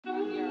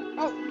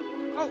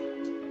Oh.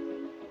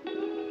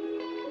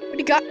 What do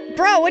you got?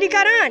 Bro, what do you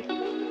got on?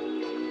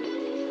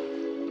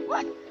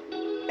 What?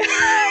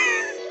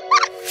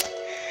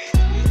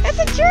 That's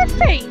a jerk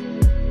bait.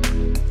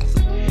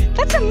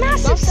 That's a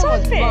massive Something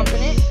was sunfish.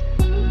 bumping it.